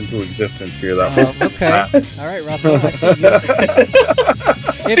things into existence here. Okay. All right, Russell. I see you.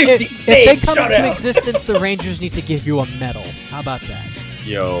 If they come into existence, the Rangers need to give you a medal. How about that?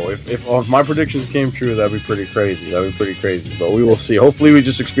 Yo, if my predictions came true, that'd be pretty crazy. But we will see. Hopefully, we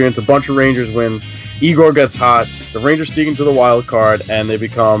just experience a bunch of Rangers wins. Igor gets hot. The Rangers sneak into the wild card, and they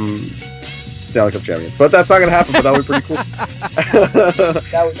become Stanley Cup champions. But that's not going to happen, but that would be pretty cool.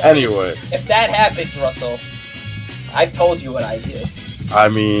 Anyway. If that happens, Russell, I've told you what I do. I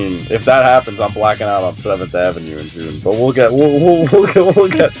mean, if that happens, I'm blacking out on 7th Avenue in June. But we'll get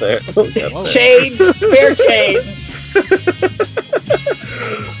there. Change, spare change.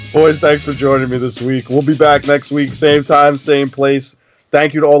 Boys, thanks for joining me this week. We'll be back next week, same time, same place.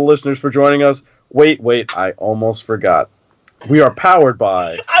 Thank you to all the listeners for joining us. Wait, I almost forgot. We are powered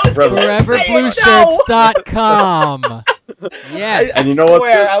by ForeverBlueShirts.com. Yes. And you know what?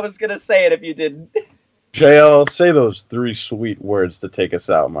 I was going to say it if you didn't. JL, say those 3 sweet words to take us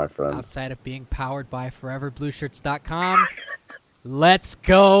out, my friend. Outside of being powered by ForeverBlueShirts.com, let's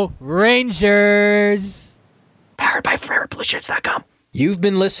go Rangers! Powered by ForeverBlueShirts.com. You've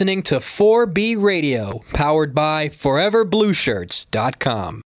been listening to 4B Radio, powered by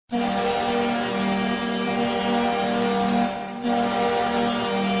ForeverBlueShirts.com.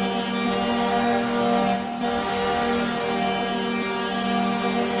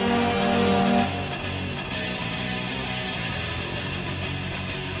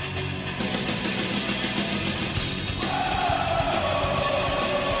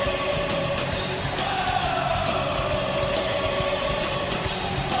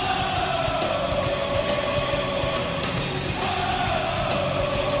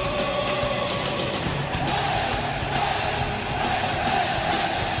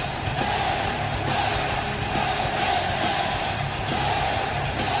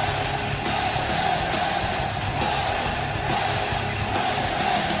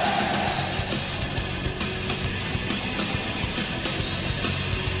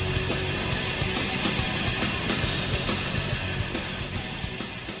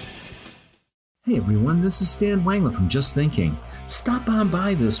 Hey everyone, this is Stan Wangler from Just Thinking. Stop on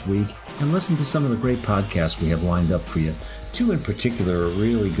by this week and listen to some of the great podcasts we have lined up for you. 2 in particular are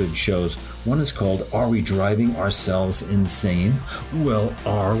really good shows. One is called Are We Driving Ourselves Insane? Well,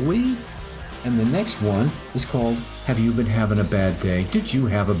 are we? And the next one is called Have You Been Having a Bad Day? Did you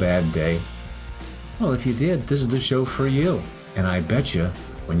have a bad day? Well, if you did, this is the show for you. And I bet you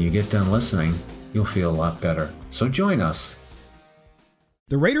When you get done listening, you'll feel a lot better. So join us.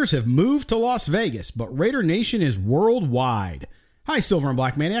 The Raiders have moved to Las Vegas, but Raider Nation is worldwide. Hi, Silver and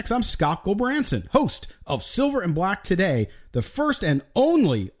Black Maniacs. I'm Scott Gulbranson, host of Silver and Black Today, the first and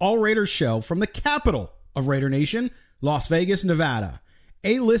only All-Raiders show from the capital of Raider Nation, Las Vegas, Nevada.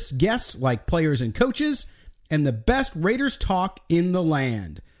 A-list guests like players and coaches, and the best Raiders talk in the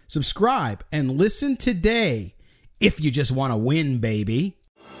land. Subscribe and listen today if you just want to win, baby.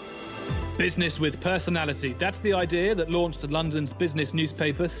 Business with personality. That's the idea that launched London's business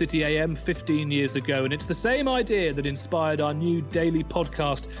newspaper, City AM, 15 years ago. And it's the same idea that inspired our new daily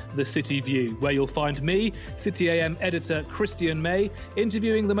podcast, The City View, where you'll find me, City AM editor Christian May,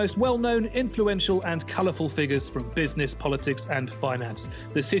 interviewing the most well-known, influential and colourful figures from business, politics and finance.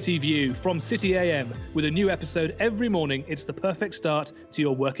 The City View from City AM, with a new episode every morning. It's the perfect start to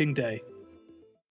your working day.